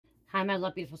Hi, my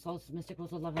love, beautiful souls.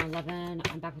 Mysticals 1111.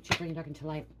 I'm back with you, bringing dark into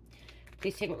light.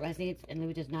 Please take what resonates and leave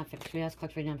what does not fit. Yes,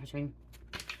 collect right now, press ring.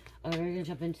 We're going to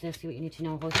jump into this, see what you need to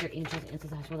know. Holy Spirit, angels,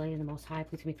 ancestors, related in the Most High.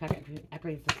 Please give me correct,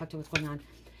 accurate, reflective what's going on.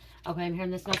 Okay, I'm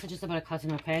hearing this message is about a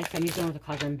cousin, okay? So I'm using with a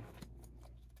cousin.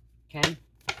 Okay?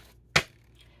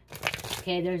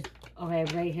 Okay, there's, okay,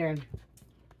 right here.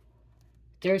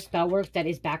 There's spell work that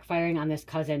is backfiring on this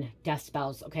cousin. Death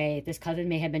spells, okay? This cousin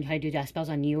may have been trying to do death spells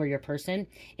on you or your person.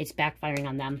 It's backfiring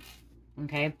on them,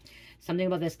 okay? Something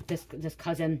about this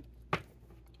cousin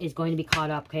is going to be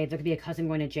caught up, okay? There could be a cousin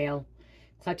going to jail.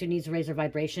 Collective needs to raise their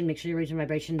vibration. Make sure you raise your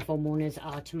vibration. The full moon is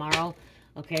tomorrow,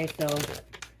 okay? So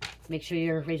make sure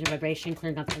you're raising your vibration,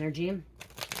 clearing up energy.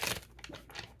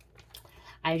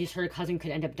 I just heard a cousin could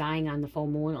end up dying on the full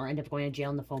moon or end up going to jail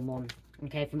on the full moon.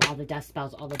 Okay, from all the death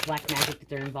spells, all the black magic that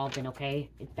they're involved in, okay?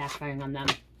 It's backfiring on them.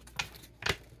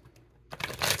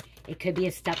 It could be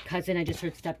a step cousin. I just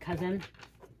heard step cousin.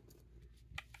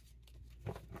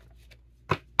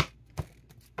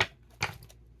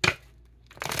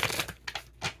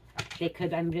 They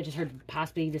could, I just heard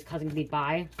possibly this cousin could be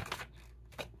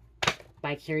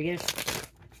bi-curious.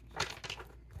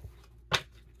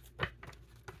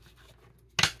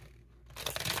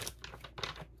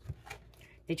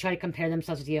 They try to compare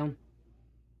themselves with you.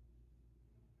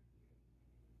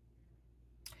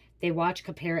 They watch,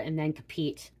 compare, and then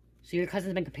compete. So your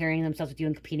cousin's been comparing themselves with you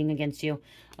and competing against you,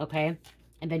 okay?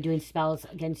 And been doing spells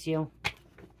against you.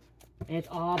 And it's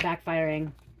all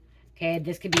backfiring. Okay,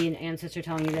 this could be an ancestor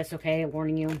telling you this, okay?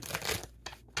 Warning you.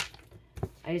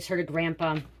 I just heard a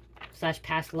grandpa /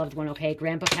 past loved one, okay?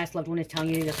 Grandpa, past loved one is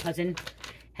telling you this cousin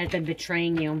has been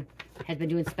betraying you. Has been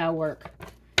doing spell work.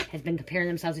 Has been comparing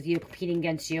themselves with you, competing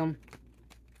against you,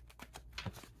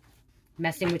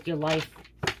 messing with your life.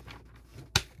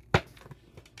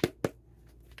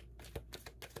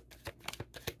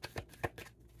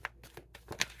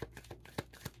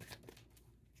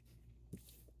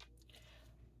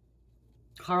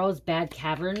 Carl's Bad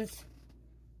Caverns.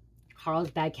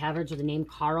 Carl's Bad Caverns with the name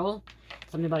Carl.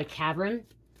 Something about a cavern.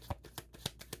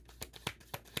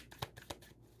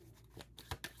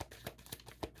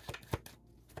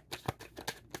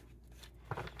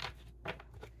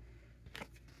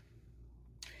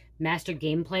 Master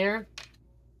game player.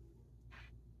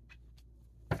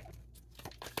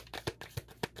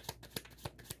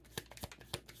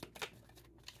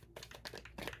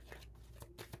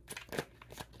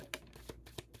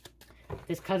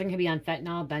 This cousin could be on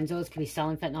fentanyl, benzos, could be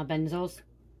selling fentanyl, benzos.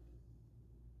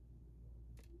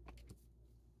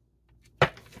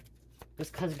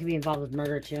 This cousin could be involved with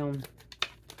murder too.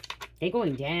 They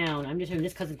going down. I'm just hearing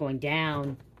this cousin's going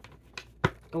down.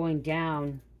 Going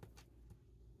down.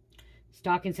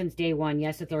 Stalking since day one.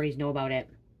 Yes, authorities know about it.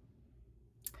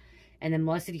 And then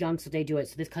molested young, so they do it.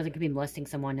 So this cousin could be molesting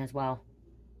someone as well.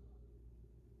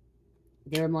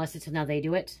 They were molested, so now they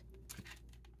do it.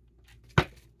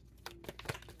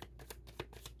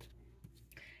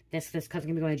 This cousin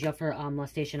can be going to jail for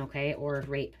molestation, okay? Or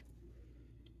rape.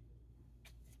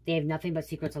 They have nothing but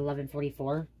secrets,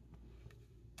 1144.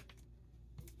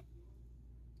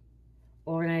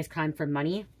 Organized crime for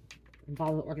money.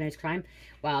 Involved with organized crime.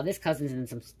 Wow, this cousin's in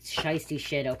some shiesty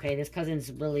shit, okay? This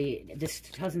cousin's really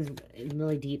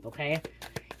deep, okay?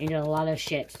 Into a lot of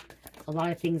shit. A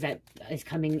lot of things that is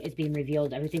being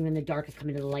revealed. Everything in the dark is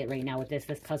coming to the light right now with this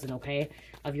cousin, okay?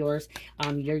 Of yours.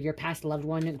 Your past loved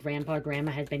one, grandpa or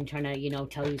grandma, has been trying to, you know,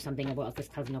 tell you something about this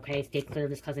cousin, okay? Stay clear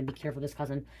of this cousin. Be careful of this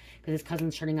cousin. Because this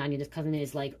cousin's turning on you. This cousin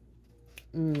is like,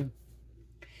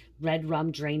 red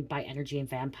rum drained by energy and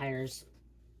vampires.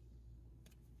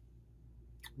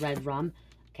 Red rum.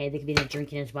 Okay, they could be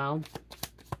drinking as well.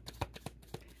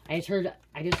 I just heard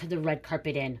the red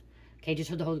carpet in. Okay,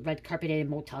 just heard the whole red carpet in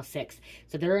Motel 6.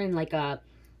 So they're in like a...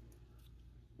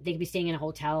 They could be staying in a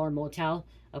hotel or motel.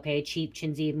 Okay, cheap,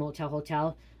 chintzy motel,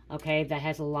 hotel. Okay, that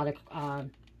has a lot of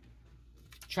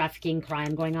trafficking,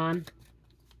 crime going on.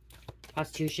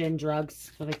 Prostitution,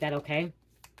 drugs, stuff like that, okay?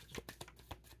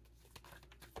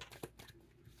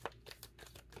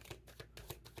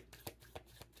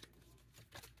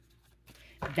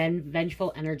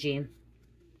 Vengeful energy.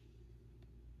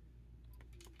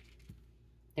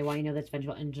 They want you to know that's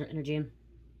vengeful energy.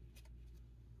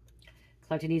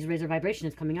 Collective needs to raise their vibration.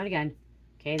 It's coming out again.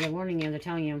 Okay, they're warning you. They're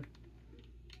telling you.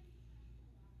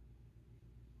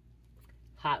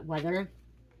 Hot weather.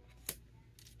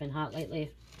 It's been hot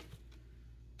lately.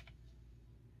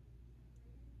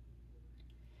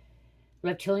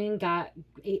 Reptilian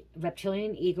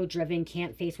ego-driven,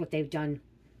 can't face what they've done.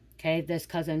 Okay, this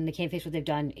cousin, they can't face what they've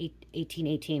done.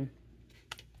 1818.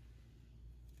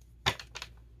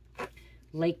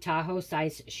 Lake Tahoe,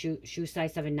 shoe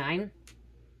size 7'9".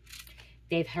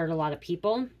 They've hurt a lot of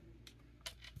people.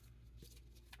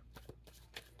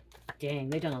 Dang,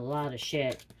 they've done a lot of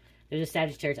shit. There's a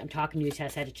Sagittarius. I'm talking to you,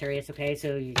 Sagittarius, okay?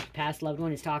 So your past loved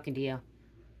one is talking to you.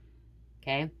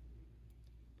 Okay?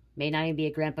 May not even be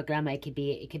a grandpa, grandma. It could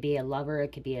be a lover.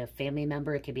 It could be a family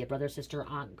member. It could be a brother, sister,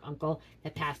 aunt, uncle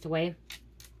that passed away.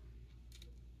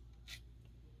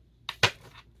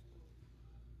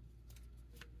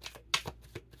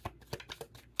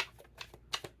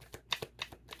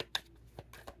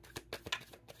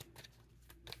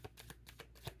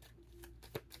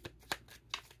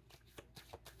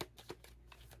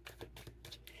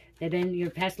 Your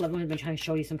past loved one has been trying to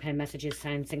show you some kind of messages,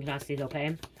 signs, synchronicities,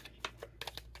 okay?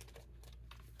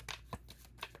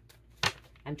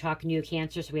 I'm talking to you,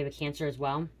 Cancer, so we have a Cancer as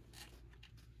well.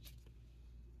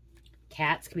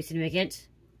 Cats can be significant.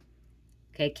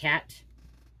 Okay, cat.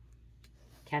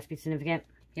 Cats can be significant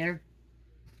here.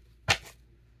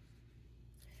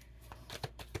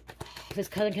 This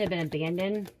cousin could have been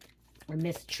abandoned or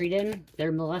mistreated.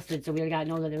 They're molested, so we already got to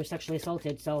know that they were sexually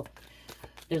assaulted, so...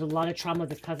 There's a lot of trauma with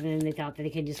this cousin, and they thought that they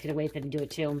could just get away with it and do it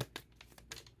too.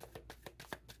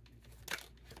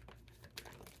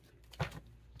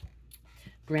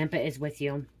 Grandpa is with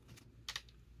you.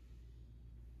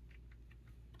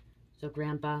 So,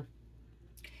 Grandpa.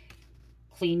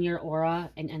 Clean your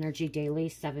aura and energy daily,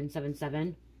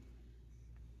 777.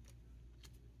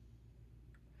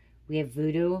 We have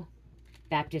Voodoo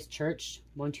Baptist Church,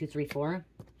 1234.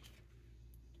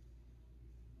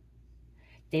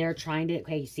 They are trying to,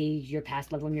 okay, you see your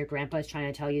past loved one, your grandpa is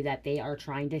trying to tell you that they are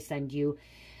trying to send you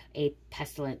a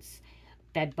pestilence.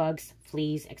 Bed bugs,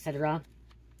 fleas, etc.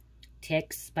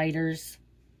 Ticks, spiders.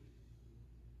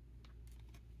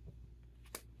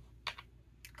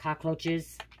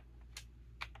 Cockroaches.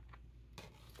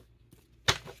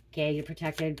 Okay, you're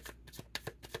protected.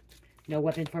 No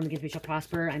weapon formed against me shall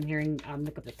prosper. I'm hearing,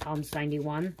 look up the Psalms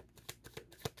 91.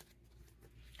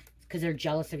 Because they're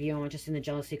jealous of you. I'm just in the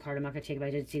jealousy card. I'm not going to take it, but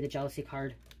I did see the jealousy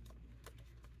card.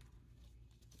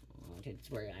 Oh,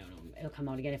 it's where, I don't know. It'll come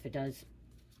out again if it does.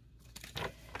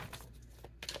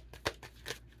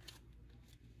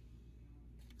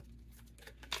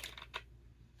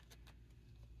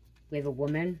 We have a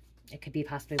woman. It could be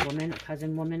possibly a woman, a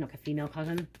cousin woman, like a female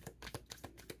cousin.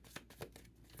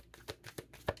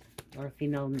 Or a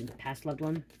female past loved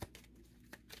one.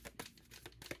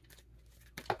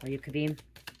 Or you could be...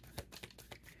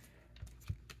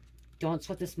 Don't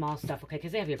sweat the small stuff, okay?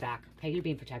 Because they have your back, okay? You're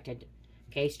being protected,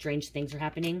 okay? Strange things are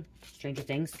happening. Stranger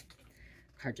things.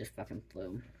 Card just fucking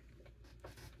flew.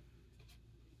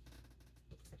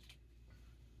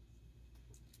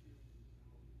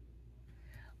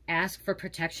 Ask for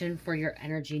protection for your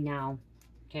energy now,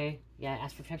 okay? Yeah,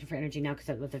 ask for protection for energy now because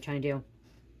that's what they're trying to do.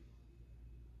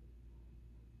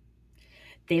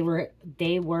 They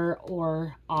were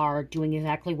or are doing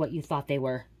exactly what you thought they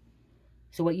were.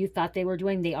 So what you thought they were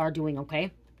doing, they are doing,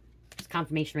 okay? It's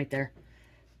confirmation right there.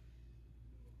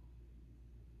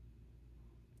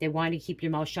 They wanted to keep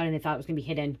your mouth shut and they thought it was going to be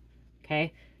hidden,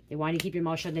 okay? They wanted to keep your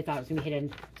mouth shut and they thought it was going to be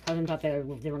hidden. Cousin thought they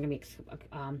weren't going to be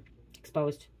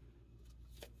exposed.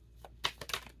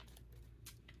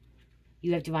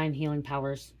 You have divine healing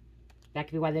powers. That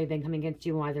could be why they've been coming against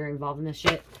you and why they're involved in this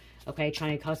shit. Okay,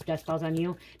 trying to cast death spells on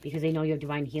you because they know you have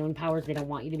divine healing powers. They don't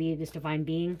want you to be this divine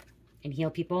being and heal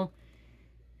people.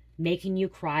 Making you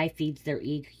cry feeds their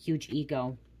huge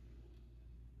ego.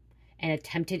 And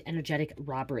attempted energetic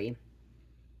robbery.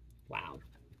 Wow.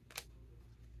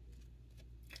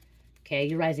 Okay,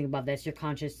 you're rising above this. You're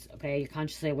conscious. Okay, you're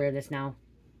consciously aware of this now.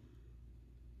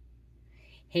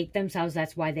 Hate themselves.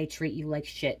 That's why they treat you like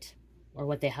shit. Or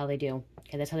what the hell they do.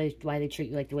 Okay, that's why they treat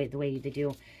you like the way they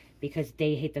do. Because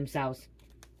they hate themselves.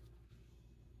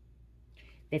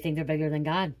 They think they're bigger than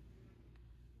God.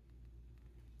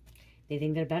 They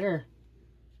think they're better.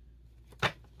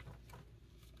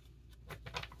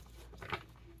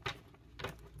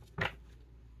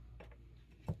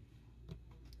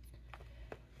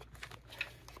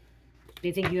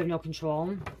 They think you have no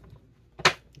control.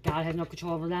 God has no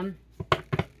control over them.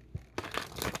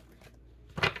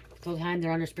 The whole time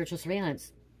they're under spiritual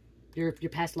surveillance. Your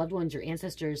past loved ones, your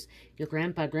ancestors, your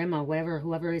grandpa, grandma,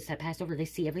 whoever is that passed over, they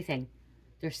see everything.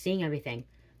 They're seeing everything.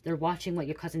 They're watching what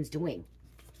your cousin's doing.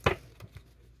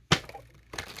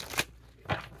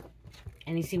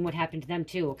 And he's seen what happened to them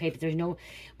too, okay? But there's no,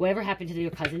 whatever happened to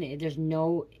your cousin, there's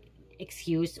no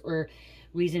excuse or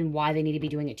reason why they need to be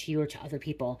doing it to you or to other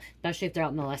people. Especially if they're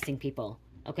out molesting people,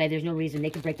 okay? There's no reason.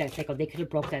 They could break that cycle. They could have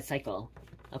broke that cycle,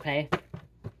 okay?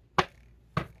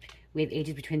 We have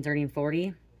ages between 30 and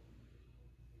 40.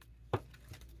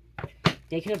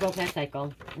 They could have broke that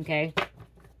cycle, okay?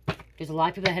 There's a lot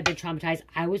of people that have been traumatized.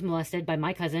 I was molested by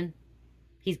my cousin.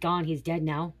 He's gone. He's dead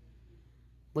now.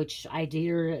 Which I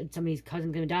hear somebody's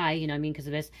cousin's going to die, you know what I mean, because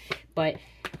of this. But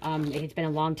it's been a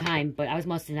long time. But I was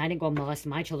molested, and I didn't go molest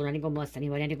my children. I didn't go molest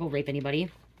anybody. I didn't go rape anybody.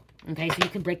 Okay, so you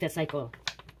can break that cycle.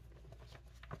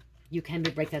 You can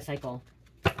break that cycle.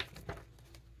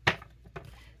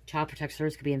 Child Protective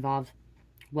Service could be involved.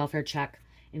 Welfare check.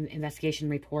 Investigation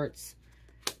reports.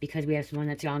 Because we have someone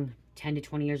that's young, 10 to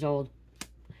 20 years old.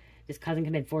 This cousin could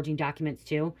have been forging documents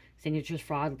too. Signatures,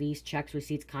 fraud, lease, checks,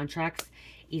 receipts, contracts.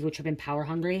 Ego trip and power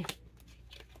hungry.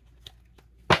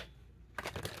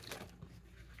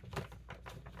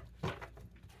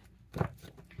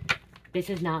 This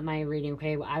is not my reading,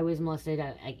 okay? I was molested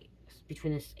at,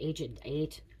 between this age of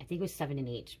 8, I think it was 7 and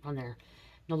 8 on there.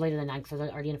 No later than 9, because I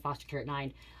was already in foster care at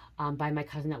 9. By my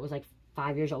cousin that was like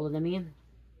 5 years older than me.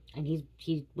 And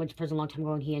he went to prison a long time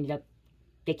ago, and he ended up,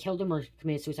 they killed him or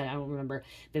committed suicide. I don't remember,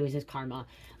 but it was his karma.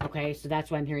 Okay, so that's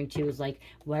what I'm hearing too, is like,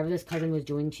 whatever this cousin was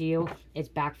doing to you, it's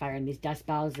backfiring. These death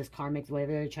spells, this karmic,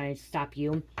 whatever they're trying to stop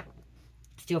you,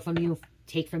 steal from you,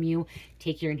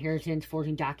 take your inheritance,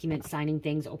 forging documents, signing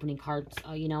things, opening cards,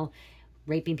 you know,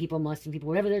 raping people, molesting people,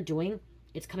 whatever they're doing,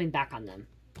 it's coming back on them.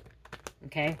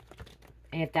 Okay?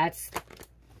 And if that's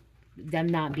them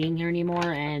not being here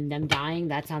anymore and them dying,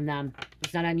 that's on them.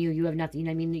 It's not on you. You have nothing,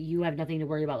 I mean, you have nothing to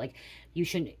worry about. Like, you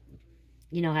shouldn't,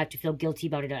 you know, have to feel guilty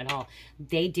about it at all.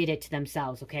 They did it to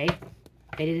themselves, okay?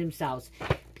 They did it themselves.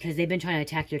 Because they've been trying to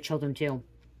attack your children too.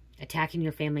 Attacking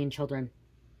your family and children.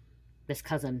 This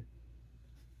cousin.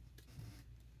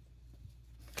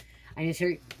 I just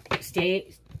hear,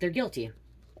 they're guilty.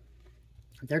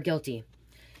 They're guilty.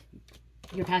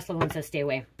 Your past loved one says stay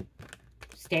away.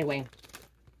 Stay away.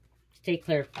 Stay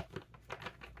clear.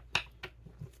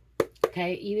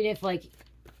 Okay, even if like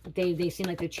they seem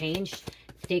like they've changed,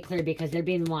 stay clear, because they're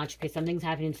being watched, because something's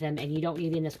happening to them, and you don't need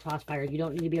to be in this crossfire. You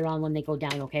don't need to be around when they go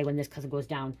down, okay, when this cousin goes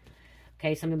down.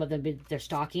 Okay, something about they're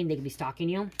stalking, they could be stalking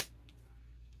you.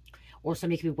 Or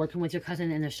somebody could be working with your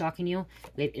cousin and they're stalking you.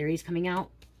 They have Aries coming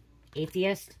out.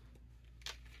 Atheist.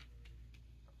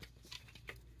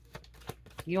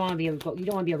 You don't want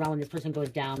to be around when this person goes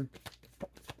down,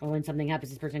 or when something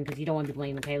happens to this person, because you don't want to be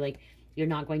blamed, okay? Like, you're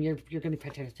not going, you're going to be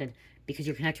protected, because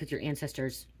you're connected with your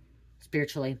ancestors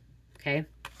spiritually, okay?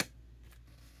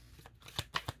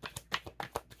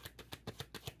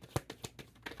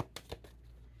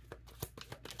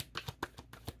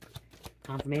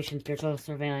 Confirmation, spiritual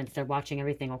surveillance. They're watching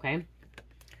everything, okay?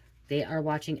 They are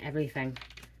watching everything.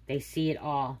 They see it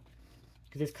all.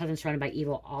 Because this cousin's surrounded by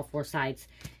evil, all 4 sides.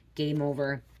 Game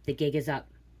over. The gig is up.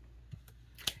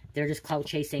 They're just clout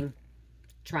chasing.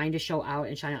 Trying to show out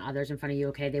and shine on others in front of you,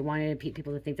 okay? They wanted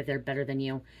people to think that they're better than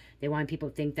you. They wanted people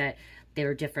to think that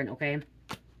they're different, okay?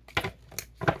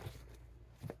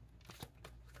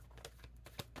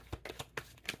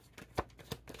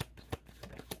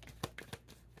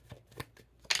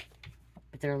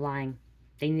 But they're lying.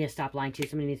 They need to stop lying too.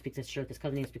 Somebody needs to speak this truth. This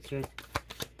cousin needs to speak truth.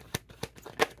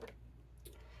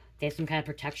 They have some kind of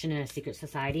protection in a secret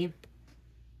society.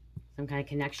 Some kind of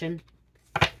connection.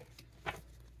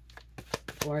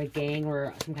 Or a gang,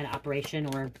 or some kind of operation,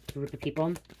 or a group of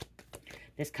people.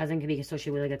 This cousin can be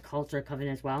associated with like a cult or a coven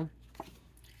as well.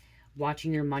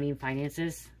 Watching your money and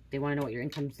finances. They want to know what your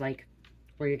income's like.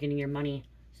 Where you're getting your money.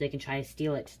 So they can try to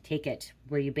steal it. Take it.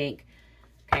 Where you bank.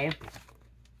 Okay?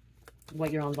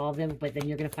 What you're all involved in. But then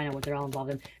you're going to find out what they're all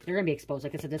involved in. They're going to be exposed.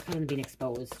 Like I said, this cousin's being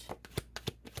exposed.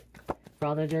 For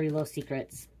all their dirty little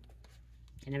secrets.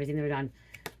 And everything they've done.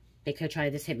 They could try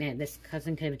this hitman. This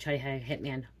cousin could have tried to have a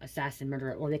hitman, assassin,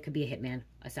 murderer. Or they could be a hitman,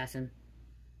 assassin.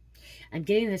 I'm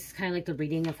getting this is kind of like the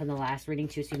reading from the last reading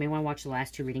too. So you may want to watch the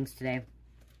last 2 readings today.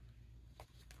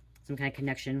 Some kind of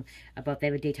connection about they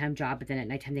have a daytime job, but then at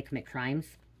nighttime they commit crimes.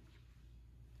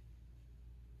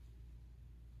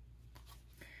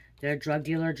 They're a drug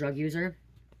dealer, drug user,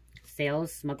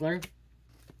 sales, smuggler.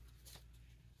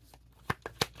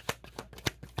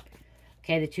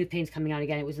 Okay, the tooth pain's coming out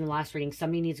again. It was in the last reading.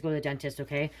 Somebody needs to go to the dentist,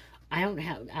 okay? I don't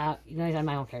have, you guys, I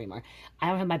don't care anymore. I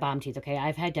don't have my bottom teeth, okay?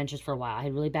 I've had dentures for a while. I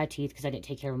had really bad teeth because I didn't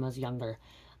take care of them when I was younger.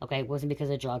 Okay, it wasn't because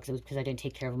of drugs. It was because I didn't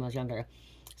take care of them when I was younger.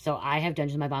 So I have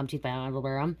dentures in my bottom teeth, but I don't ever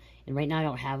wear them. And right now I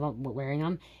don't have them wearing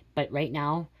them. But right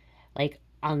now, like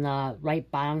on the right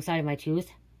bottom side of my tooth,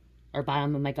 or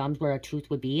bottom of my gums where a tooth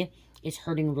would be, it's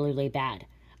hurting really, really bad.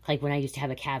 Like when I used to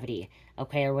have a cavity,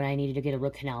 okay, or when I needed to get a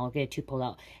root canal or get a tooth pulled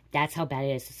out. That's how bad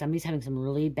it is. So somebody's having some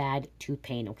really bad tooth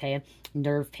pain, okay?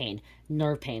 Nerve pain.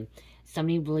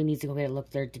 Somebody really needs to go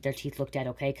get their teeth looked at,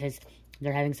 okay? Because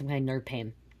they're having some kind of nerve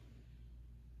pain.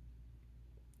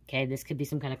 Okay, this could be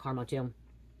some kind of karma too.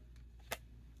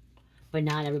 But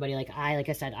not everybody. Like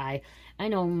I said, I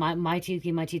know my teeth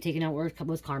taken out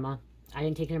was karma. I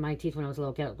didn't take care of my teeth when I was a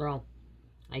little girl.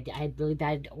 I had really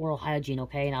bad oral hygiene,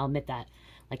 okay? And I'll admit that.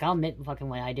 Like, I'll admit fucking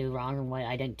what I do wrong and what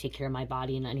I didn't take care of my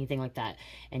body and anything like that.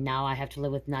 And now I have to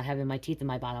live with not having my teeth in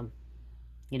my bottom.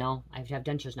 You know, I have to have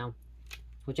dentures now.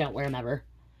 Which I don't wear them ever.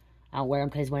 I don't wear them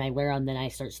because when I wear them, then I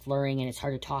start slurring and it's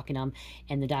hard to talk in them.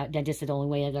 And the dentist said the only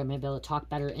way that I'm going to be able to talk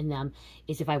better in them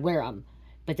is if I wear them.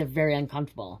 But they're very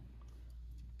uncomfortable.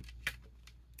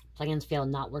 Plans failed,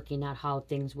 not working, not how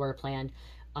things were planned.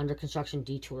 Under construction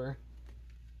detour.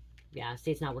 Yeah,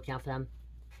 see, it's not working out for them.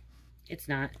 It's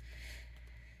not.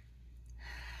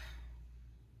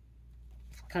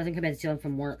 Cousin committed stealing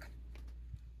from work.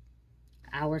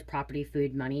 Hours, property,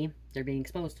 food, money. They're being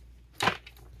exposed.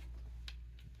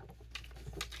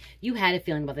 You had a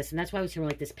feeling about this, and that's why I was hearing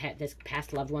like this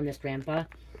past loved one, this grandpa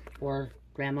or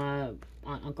grandma,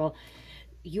 aunt, uncle.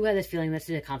 You had this feeling. This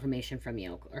is a confirmation from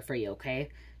you, or for you, okay?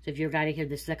 So if you're guided here,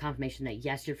 this is a confirmation that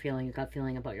yes, your gut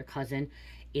feeling about your cousin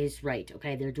is right,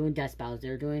 okay? They're doing death spells,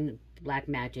 they're doing black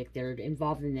magic, they're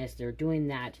involved in this, they're doing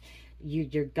that.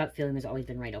 Your gut feeling has always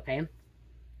been right, okay?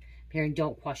 Hearing,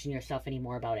 don't question yourself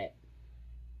anymore about it.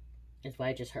 That's what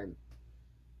I just heard.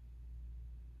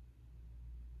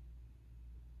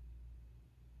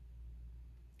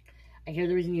 I hear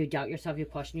the reason you doubt yourself, you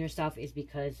question yourself, is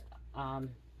because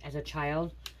as a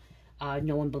child,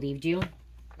 no one believed you.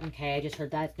 Okay, I just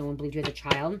heard that. No one believed you as a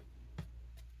child.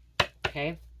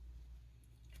 Okay.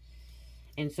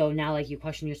 And so now, like, you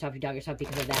question yourself, you doubt yourself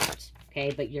because of that.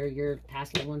 Okay, but your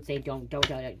past loved ones say don't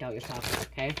doubt yourself.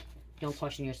 Okay, don't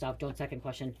question yourself. Don't second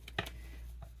question.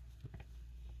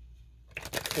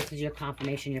 This is your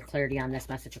confirmation, your clarity on this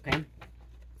message. Okay.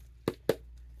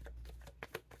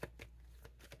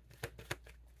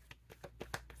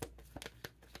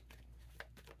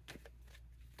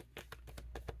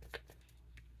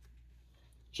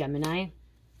 Gemini.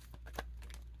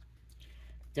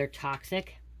 They're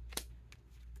toxic.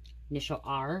 Initial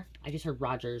R. I just heard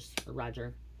Rogers or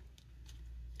Roger.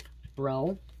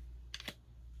 Bro.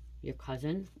 Your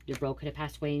cousin. Your bro could have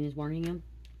passed away and is warning you.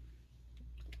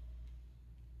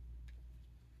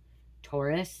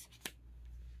 Taurus.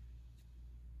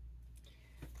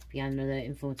 Be under the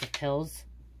influence of pills.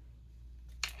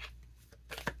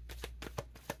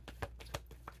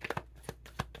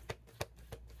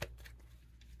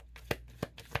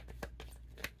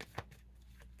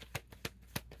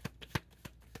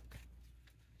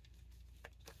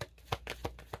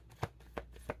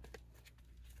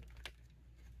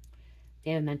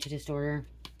 They have a mental disorder.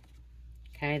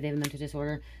 Okay, they have a mental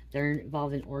disorder. They're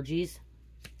involved in orgies.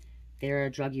 They're a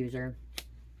drug user.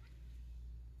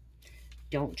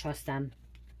 Don't trust them.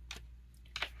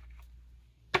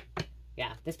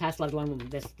 Yeah, this past loved one,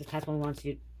 this past one wants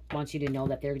you to know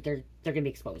that they're gonna be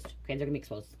exposed. Okay, they're gonna be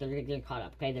exposed. They're getting caught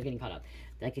up. Okay, they're getting caught up.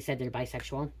 Like you said, they're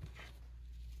bisexual.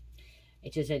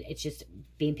 It's just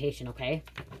being patient. Okay,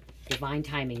 divine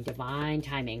timing. Divine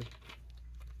timing.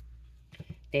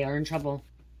 They are in trouble.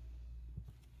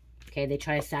 Okay, they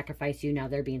try to sacrifice you. Now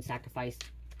they're being sacrificed.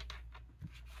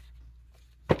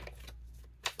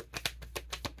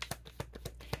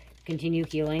 Continue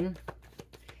healing.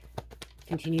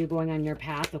 Continue going on your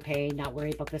path, okay? Not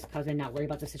worry about this cousin. Not worry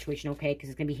about the situation, okay? Because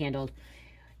it's going to be handled.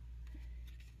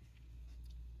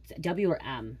 Is it W or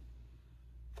M?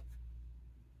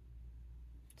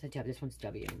 It's a W. This one's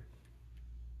W.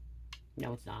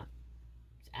 No, it's not.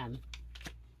 It's M.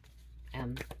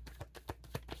 M.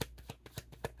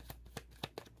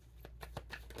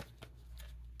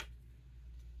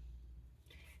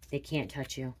 They can't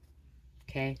touch you.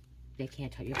 Okay? They can't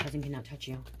touch you. Your cousin cannot touch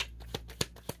you.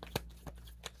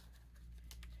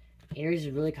 Aries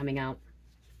is really coming out.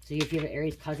 So if you have an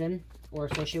Aries cousin or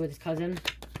associated with his cousin,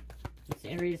 it's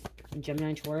Aries and Gemini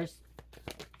and Taurus.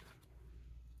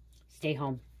 Stay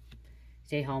home.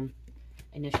 Stay home.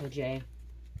 Initial J.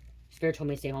 Spirit told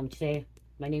me to stay home today.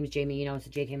 My name is Jamie, you know, so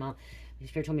J came out. The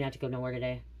Spirit told me not to go nowhere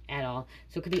today at all.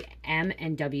 So it could be M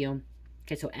and W.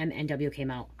 Okay, so M and W came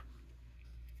out.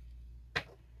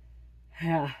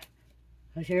 Yeah.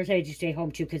 I was here to say to stay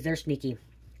home too because they're sneaky.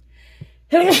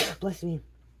 Bless me.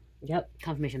 Yep,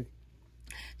 confirmation.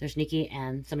 They're sneaky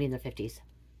and somebody in their 50s.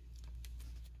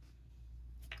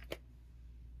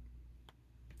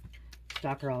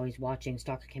 Stalker always watching.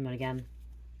 Stalker came out again.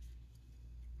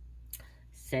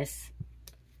 Sis.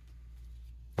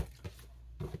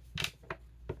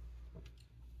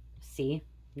 C.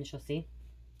 Initial C.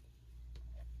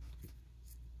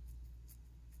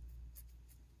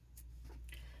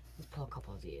 Let's pull a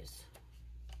couple of these.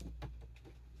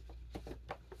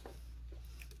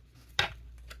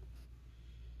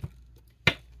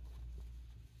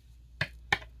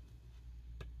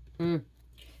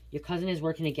 Your cousin is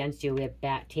working against you. We have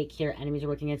bad, take care, enemies are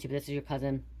working against you, but this is your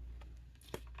cousin.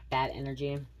 Bad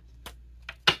energy.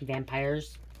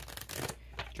 Vampires.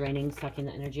 Draining, sucking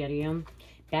the energy out of you.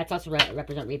 Bats also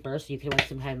represent rebirth, so you could want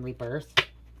some kind of rebirth.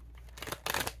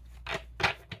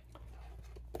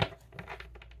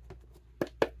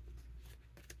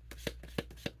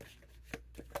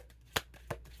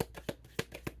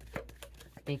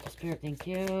 Thank you, Spirit. Thank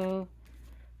you.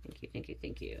 Thank you, thank you,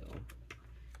 thank you.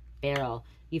 Barrel.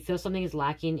 You feel something is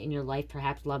lacking in your life,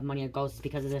 perhaps love, money, or ghosts. It's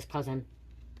because of this cousin.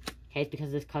 Okay, it's because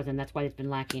of this cousin. That's why it's been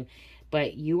lacking.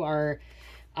 But you are,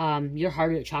 your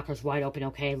heart chakra is wide open,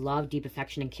 okay? Love, deep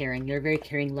affection, and caring. You're a very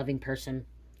caring, loving person.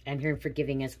 I'm hearing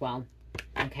forgiving as well,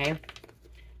 okay?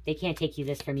 They can't take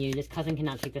this from you. This cousin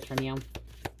cannot take this from you.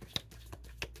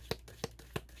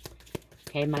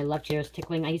 Okay, my left ear is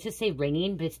tickling. I used to say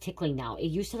ringing, but it's tickling now. It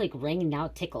used to like ring, and now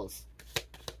it tickles.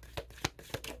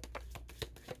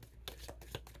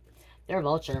 They're a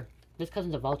vulture. This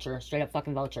cousin's a vulture. Straight up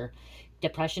fucking vulture.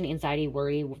 Depression, anxiety,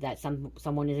 worry that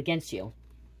someone is against you.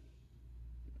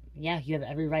 Yeah, you have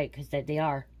every right, because they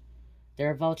are.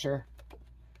 They're a vulture.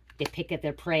 They pick at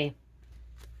their prey.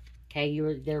 Okay,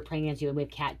 they're preying against you. And we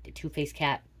have cat, a two-faced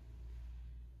cat.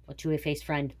 A two-faced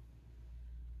friend.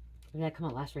 When did that come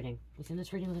out last reading? Was in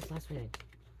this reading or this last reading?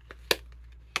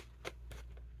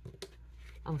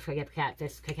 I'm sure I get cat.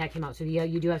 This cat came out. So yeah,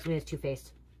 you do have something that's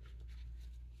two-faced.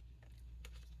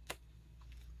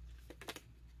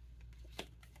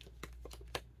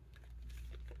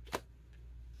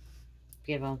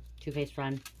 Beautiful. Two-faced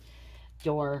friend.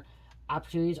 Door.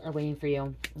 Opportunities are waiting for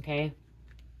you. Okay?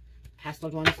 Past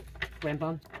loved ones.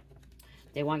 Grandpa.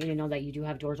 They want you to know that you do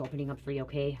have doors opening up for you.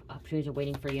 Okay? Opportunities are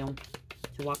waiting for you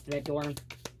to walk through that door.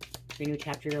 For a new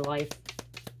chapter of your life.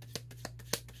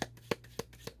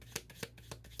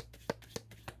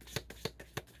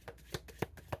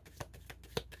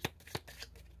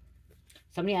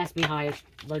 Somebody asked me how I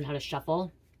learned how to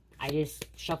shuffle. I just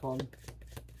shuffled.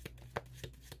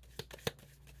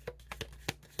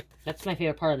 That's my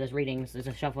favorite part of this reading, is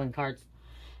the shuffling cards.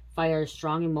 Fire,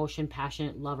 strong emotion,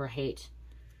 passionate, love or hate.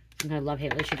 Some kind of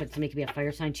love-hate relationship, but somebody could be a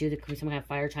fire sign too. There could be some kind of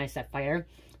fire, trying to set fire.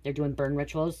 They're doing burn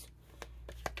rituals.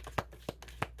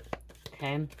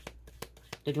 Okay.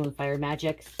 They're doing fire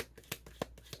magics.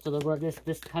 So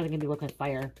this cousin can be working with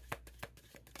fire.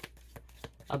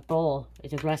 A bull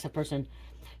is an aggressive person.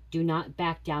 Do not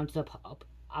back down to the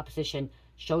opposition.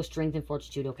 Show strength and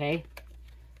fortitude, okay?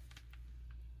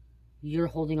 You're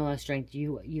holding a lot of strength.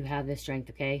 You have this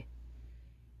strength, okay?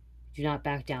 Do not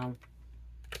back down.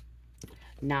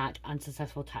 Not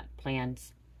unsuccessful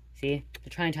plans. See? They're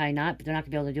trying to tie a knot, but they're not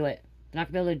going to be able to do it. They're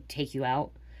not going to be able to take you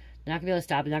out. They're not going to be able to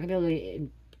stop. They're not going to be able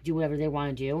to do whatever they want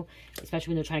to do.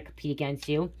 Especially when they're trying to compete against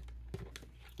you.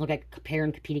 Look at compare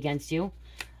and compete against you.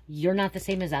 You're not the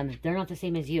same as them. They're not the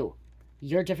same as you.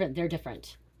 You're different. They're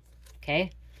different. Okay?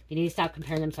 You need to stop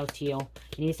comparing themselves to you.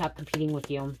 You need to stop competing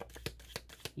with you.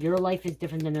 Your life is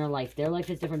different than their life. Their life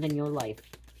is different than your life.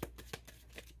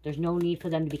 There's no need for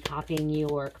them to be copying you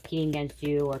or competing against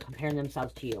you or comparing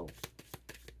themselves to you.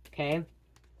 Okay?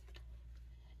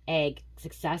 Egg.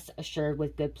 Success assured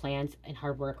with good plans and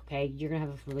hard work. Okay? You're going to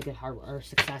have a really good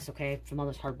success, okay? From all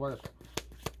this hard work.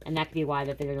 And that could be why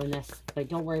that they're doing this. But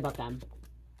don't worry about them.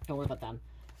 Don't worry about them.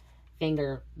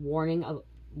 Finger. Warning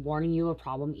you of a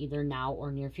problem either now or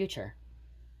near future.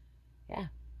 Yeah.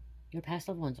 Your past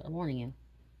loved ones are warning you.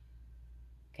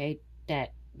 Okay?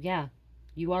 That, yeah,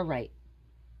 you are right.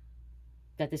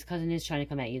 That this cousin is trying to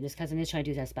come at you. This cousin is trying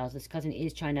to do that spells. This cousin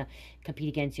is trying to compete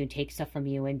against you and take stuff from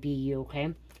you and be you,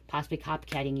 okay? Possibly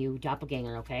copycatting you,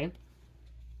 doppelganger, okay?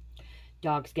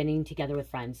 Dogs getting together with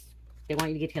friends. They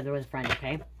want you to get together with a friend,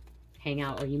 okay? Hang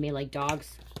out, or you may like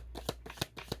dogs.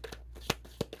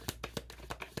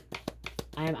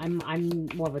 I'm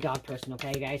more of a dog person,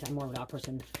 okay, guys? I'm more of a dog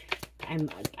person. I'm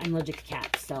allergic to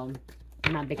cats, so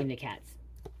I'm not big into cats.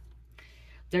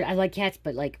 I like cats,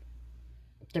 but like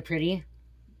they're pretty.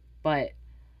 But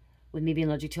with me being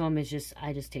allergic to them,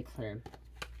 I just take clear.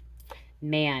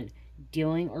 Man,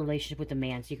 dealing or relationship with a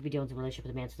man. So you could be dealing with a relationship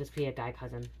with a man. So this could be a guy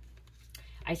cousin.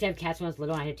 I used to have cats when I was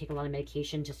little. I had to take a lot of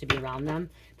medication just to be around them.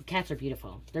 But cats are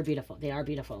beautiful. They're beautiful. They are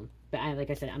beautiful. But like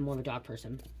I said, I'm more of a dog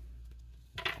person.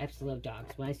 I absolutely love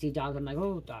dogs. When I see dogs, I'm like,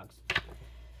 oh, dogs.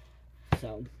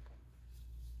 So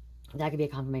that could be a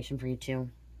confirmation for you too.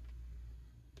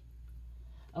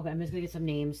 Okay, I'm just going to get some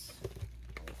names.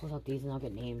 I'll close out these and I'll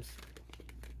get names.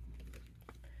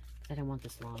 I don't want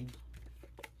this long.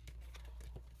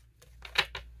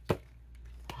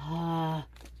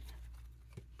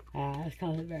 This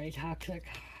color is very toxic.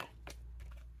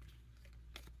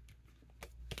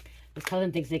 This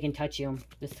cousin thinks they can touch you.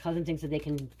 This cousin thinks that they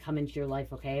can come into your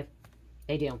life, okay?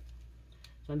 They do.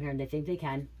 So I'm hearing they think they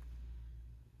can.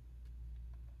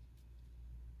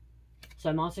 So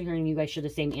I'm also hearing you guys share the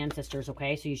same ancestors,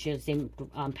 okay? So you share the same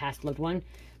past loved one.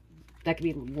 That could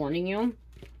be warning you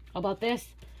about this.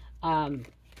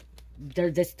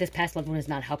 This past loved one is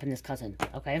not helping this cousin,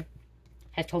 okay?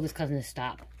 Has told this cousin to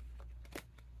stop.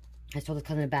 Has told this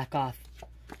cousin to back off,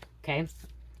 okay?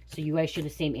 So you guys share the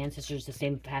same ancestors, the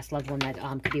same past loved one that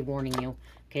could be warning you.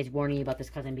 Okay, it's warning you about this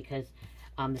cousin because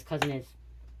this cousin is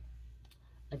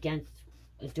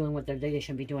doing what they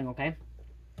shouldn't be doing, okay?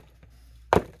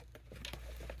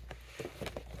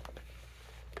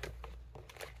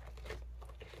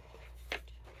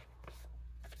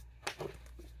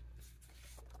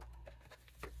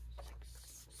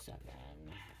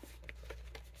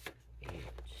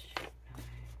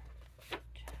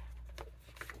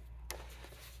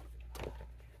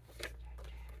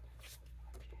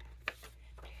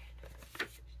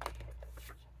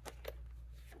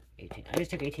 I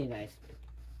just took 18, guys.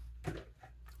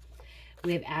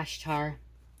 We have Ashtar.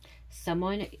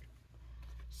 Someone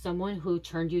who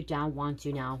turned you down wants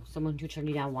you now. Someone who turned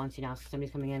you down wants you now. So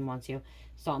somebody's coming in wants you.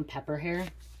 Salt and pepper here.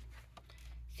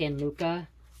 San Luca.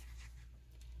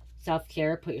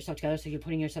 Self-care. Put yourself together. So you're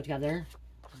putting yourself together.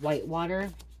 Whitewater.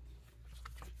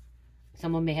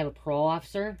 Someone may have a parole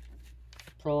officer.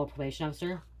 Parole or probation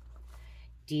officer.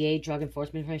 DA, Drug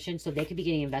Enforcement Information. So they could be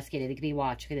getting investigated. They could be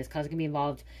watched. Okay, this cousin can be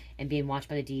involved and being watched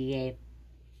by the DEA.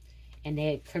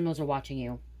 And criminals are watching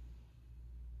you.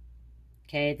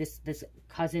 Okay, this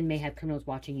cousin may have criminals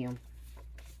watching you.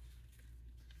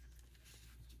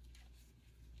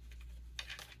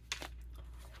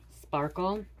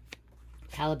 Sparkle.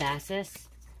 Calabasas.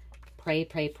 Pray,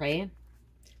 pray, pray.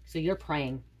 So you're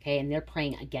praying, okay, and they're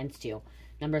praying against you.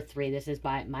 Number 3, this is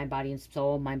by mind, body, and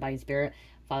soul, mind, body, and spirit.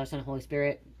 Father, Son, Holy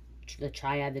Spirit, the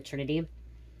triad, the Trinity,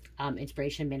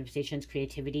 inspiration, manifestations,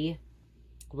 creativity,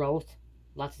 growth,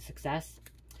 lots of success.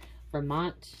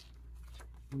 Vermont,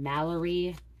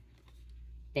 Mallory,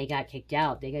 they got kicked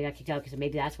out. They got kicked out because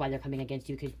maybe that's why they're coming against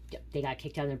you, because they got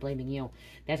kicked out and they're blaming you.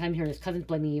 That's why I'm hearing this cousin's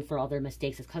blaming you for all their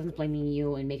mistakes. This cousin's blaming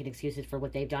you and making excuses for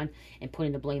what they've done and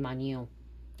putting the blame on you.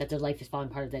 That their life is falling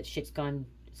apart, that shit's gone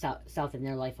south in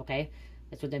their life, okay?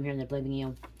 That's what I'm hearing, they're blaming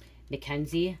you.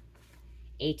 Mackenzie,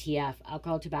 ATF,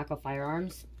 alcohol, tobacco,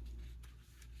 firearms.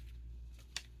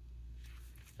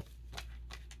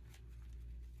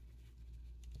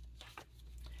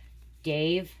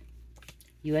 Dave,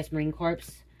 U.S. Marine Corps,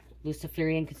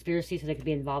 Luciferian conspiracy, so they could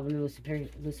be involved in the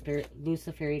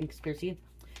Luciferian conspiracy.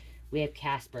 We have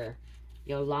Casper,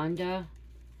 Yolanda,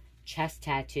 chest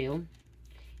tattoo,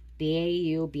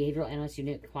 BAU, Behavioral Analyst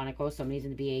Unit, Quantico, somebody's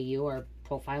in the BAU or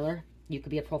profiler. You could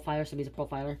be a profiler, somebody's a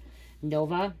profiler.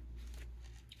 Nova,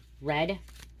 Red,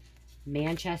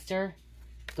 Manchester,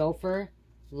 Gopher,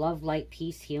 Love, Light,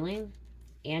 Peace, Healing,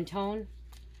 Antone,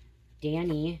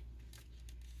 Danny,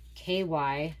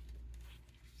 KY,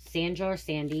 Sandra or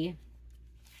Sandy,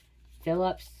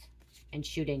 Phillips, and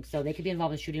shooting. So they could be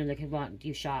involved in shooting or they could want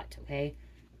you shot, okay?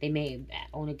 They may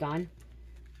own a gun.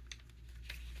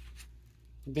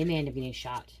 They may end up getting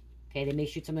shot, okay? They may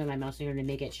shoot someone in my mouse here and they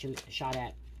may get shot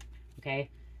at, okay?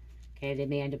 Okay, they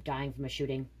may end up dying from a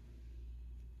shooting.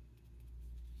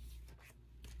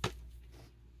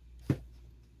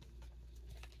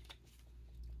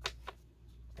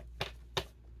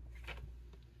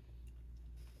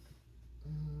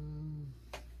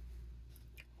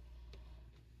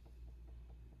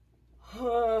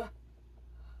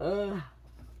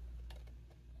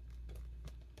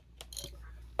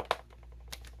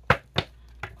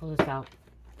 Pull this out.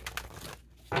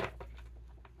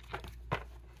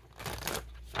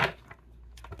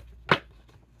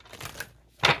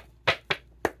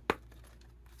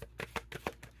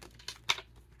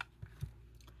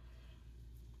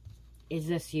 Is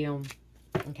this you?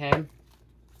 Okay.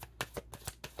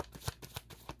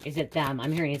 Is it them?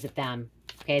 I'm hearing is it them?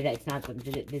 Okay, that's not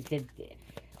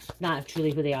it's not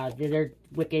truly who they are. They're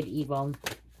wicked, evil.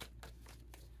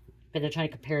 But they're trying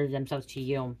to compare themselves to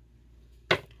you.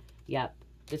 Yep.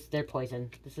 They're poison.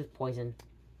 This is poison.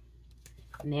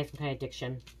 And they have some kind of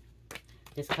addiction.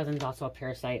 This cousin's also a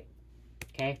parasite.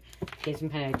 Okay? They have some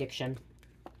kind of addiction.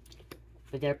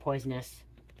 But they're poisonous.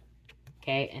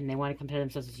 Okay? And they want to compare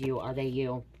themselves to you. Are they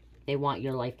you? They want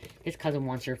your life. This cousin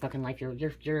wants your fucking life.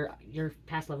 Your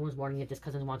past loved one was warning you. This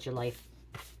cousin wants your life.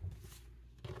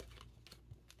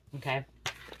 Okay?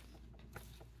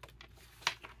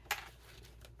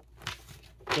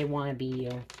 They want to be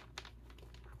you.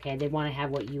 Okay? They want to have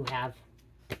what you have.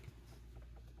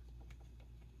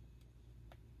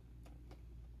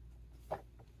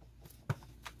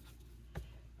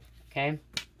 Okay.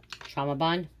 Trauma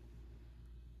bond.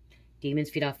 Demons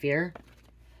feed off fear.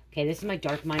 Okay, this is my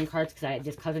dark mind cards because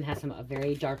this cousin has a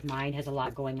very dark mind, has a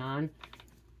lot going on.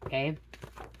 Okay.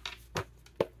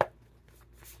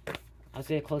 I was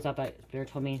going to close up, but Spirit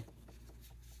told me,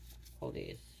 hold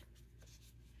these.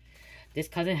 This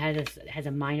cousin has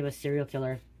a mind of a serial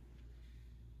killer.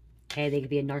 Okay, they could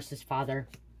be a narcissist father.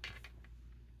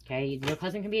 Okay, your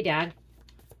cousin can be a dad.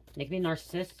 They could be a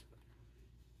narcissist.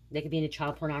 They could be into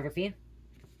child pornography.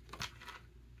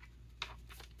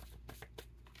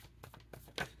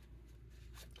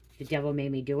 The devil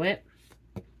made me do it.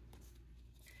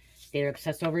 They're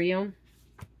obsessed over you.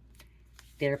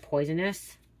 They're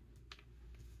poisonous.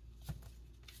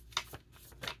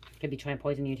 Could be trying to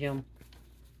poison you too.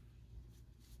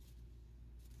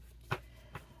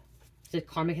 So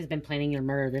karmic has been planning your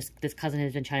murder. This cousin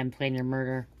has been trying to plan your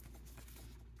murder.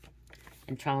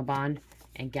 And trauma bond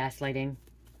and gaslighting.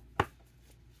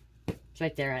 It's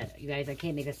right there, you guys. I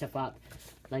can't make this stuff up.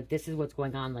 Like, this is what's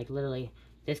going on. Like, literally,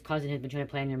 this cousin has been trying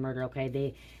to plan your murder,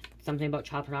 okay? Something about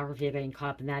child pornography, they're getting caught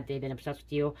up in that. They've been obsessed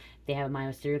with you. They have a mind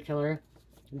of a serial killer.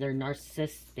 They're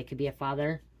narcissists. They could be a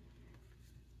father.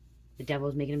 The devil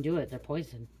is making them do it. They're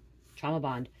poison. Trauma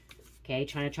bond. Okay,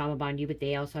 trying to trauma bond you, but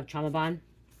they also have trauma bond.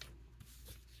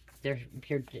 They're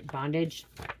pure bondage.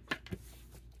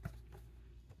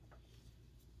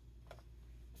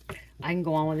 I can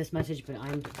go on with this message, but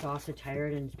I'm exhausted,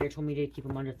 tired, and Spirit told me to keep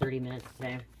them under 30 minutes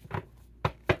today.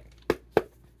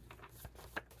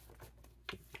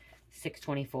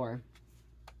 624.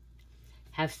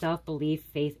 Have self-belief,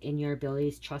 faith in your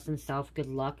abilities, trust in self, good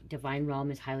luck. Divine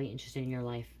Realm is highly interested in your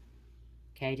life.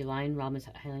 Okay, Divine Realm is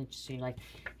highly interested in your life.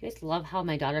 You guys love how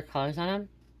my daughter colors on them?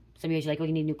 Some of you guys are like, oh,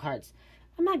 you need new cards.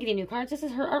 I'm not getting new cards. This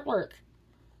is her artwork.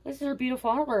 This is her beautiful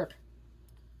artwork.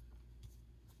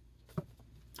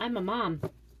 I'm a mom.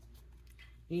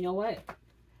 You know what?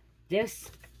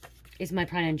 This is my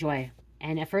pride and joy.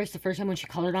 And at first, the first time when she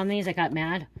colored on these, I got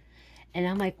mad. And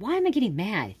I'm like, why am I getting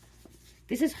mad?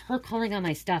 This is her coloring on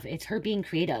my stuff. It's her being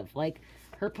creative. Like,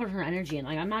 her putting her energy in.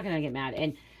 Like, I'm not going to get mad.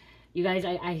 And you guys,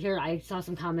 I saw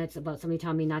some comments about somebody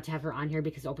telling me not to have her on here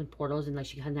because open portals and like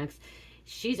she connects.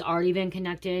 She's already been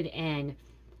connected, and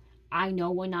I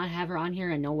know when not to have her on here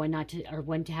and know when not to, or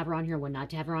when to have her on here, when not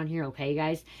to have her on here, okay,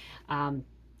 guys? And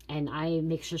I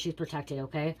make sure she's protected,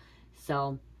 okay?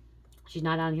 So, she's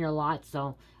not on here a lot,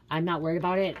 so I'm not worried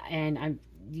about it, and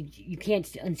you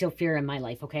can't instill fear in my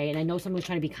life, okay? And I know someone's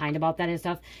trying to be kind about that and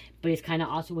stuff, but it's kind of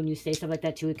also when you say stuff like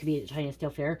that, too, it could be trying to instill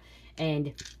fear.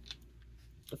 And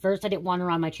at first, I didn't want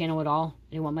her on my channel at all.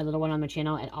 I didn't want my little one on my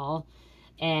channel at all.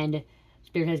 And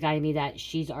Spirit has guided me that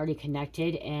she's already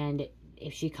connected, and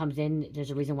if she comes in,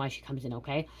 there's a reason why she comes in,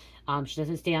 okay? She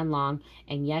doesn't stay on long,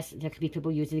 and yes, there could be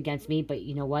people using it against me, but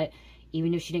you know what?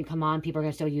 Even if she didn't come on, people are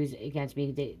going to still use it against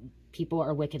me. People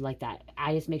are wicked like that.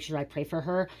 I just make sure I pray for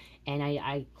her, and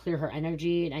I clear her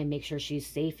energy, and I make sure she's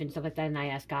safe and stuff like that, and I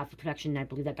ask God for protection, and I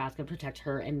believe that God's going to protect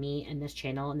her and me and this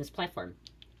channel and this platform,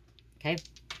 okay?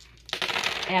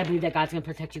 And I believe that God's going to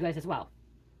protect you guys as well.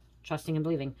 Trusting and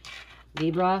believing.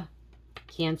 Libra,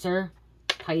 Cancer,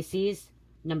 Pisces,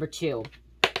 number 2.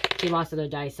 She lost the other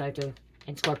dice, so I have to,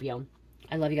 and Scorpio.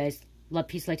 I love you guys. Love,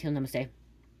 peace, light, heal, namaste.